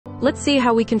Let's see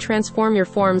how we can transform your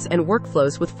forms and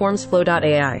workflows with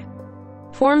formsflow.ai.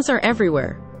 Forms are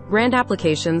everywhere. Grant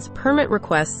applications, permit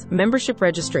requests, membership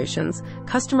registrations,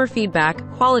 customer feedback,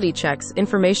 quality checks,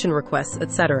 information requests,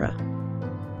 etc.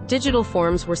 Digital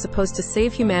forms were supposed to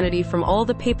save humanity from all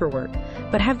the paperwork,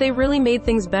 but have they really made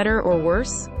things better or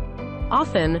worse?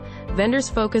 Often, vendors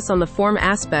focus on the form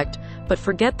aspect, but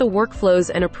forget the workflows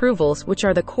and approvals, which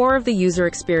are the core of the user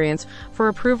experience for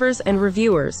approvers and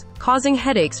reviewers, causing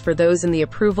headaches for those in the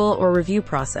approval or review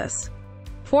process.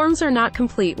 Forms are not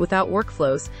complete without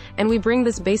workflows, and we bring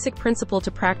this basic principle to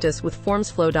practice with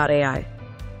formsflow.ai.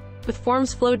 With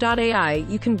formsflow.ai,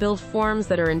 you can build forms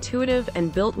that are intuitive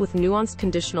and built with nuanced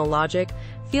conditional logic,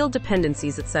 field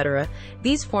dependencies, etc.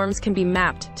 These forms can be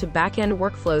mapped to back-end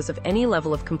workflows of any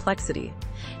level of complexity.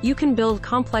 You can build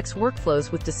complex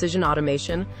workflows with decision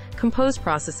automation, compose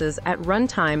processes at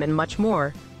runtime, and much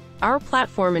more. Our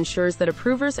platform ensures that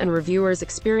approvers and reviewers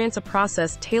experience a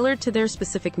process tailored to their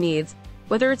specific needs,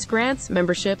 whether it's grants,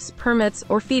 memberships, permits,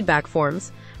 or feedback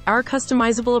forms. Our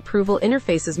customizable approval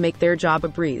interfaces make their job a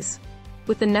breeze.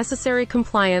 With the necessary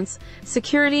compliance,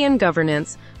 security, and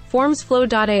governance,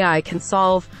 formsflow.ai can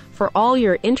solve for all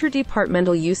your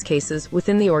interdepartmental use cases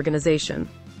within the organization.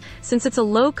 Since it's a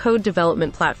low-code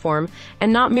development platform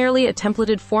and not merely a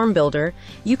templated form builder,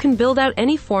 you can build out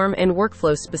any form and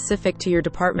workflow specific to your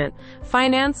department: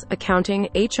 finance, accounting,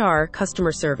 HR,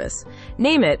 customer service.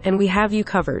 Name it, and we have you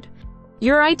covered.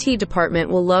 Your IT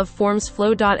department will love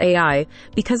formsflow.ai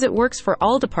because it works for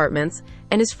all departments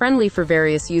and is friendly for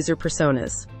various user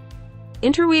personas.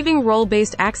 Interweaving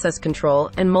role-based access control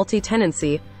and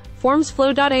multi-tenancy,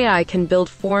 formsflow.ai can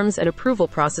build forms and approval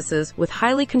processes with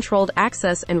highly controlled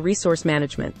access and resource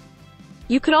management.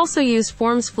 You could also use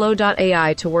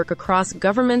formsflow.ai to work across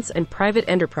governments and private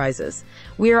enterprises.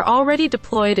 We are already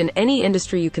deployed in any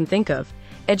industry you can think of: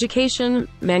 education,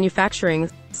 manufacturing,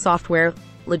 software,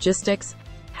 logistics,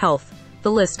 health.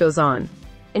 The list goes on.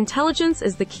 Intelligence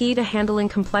is the key to handling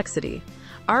complexity.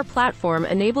 Our platform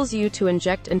enables you to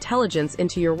inject intelligence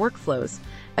into your workflows,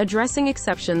 addressing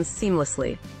exceptions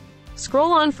seamlessly.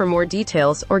 Scroll on for more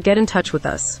details or get in touch with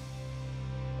us.